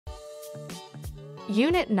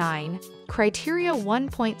Unit 9, Criteria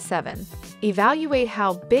 1.7. Evaluate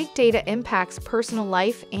how big data impacts personal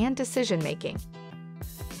life and decision-making.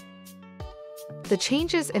 The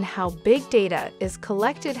changes in how big data is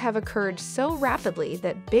collected have occurred so rapidly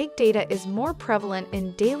that big data is more prevalent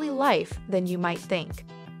in daily life than you might think.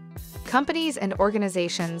 Companies and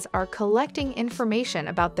organizations are collecting information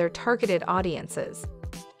about their targeted audiences.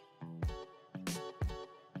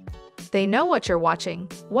 They know what you're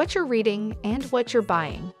watching, what you're reading, and what you're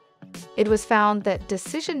buying. It was found that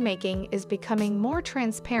decision-making is becoming more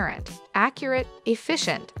transparent, accurate,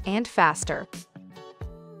 efficient, and faster.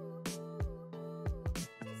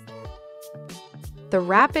 The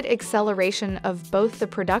rapid acceleration of both the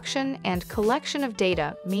production and collection of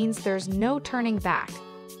data means there's no turning back.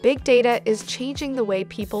 Big data is changing the way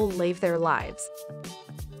people live their lives.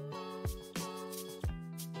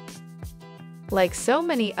 Like so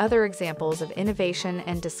many other examples of innovation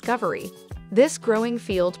and discovery, this growing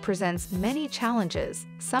field presents many challenges,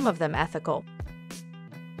 some of them ethical.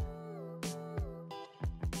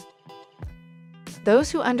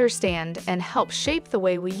 Those who understand and help shape the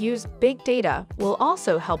way we use big data will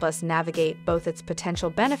also help us navigate both its potential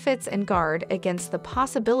benefits and guard against the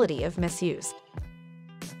possibility of misuse.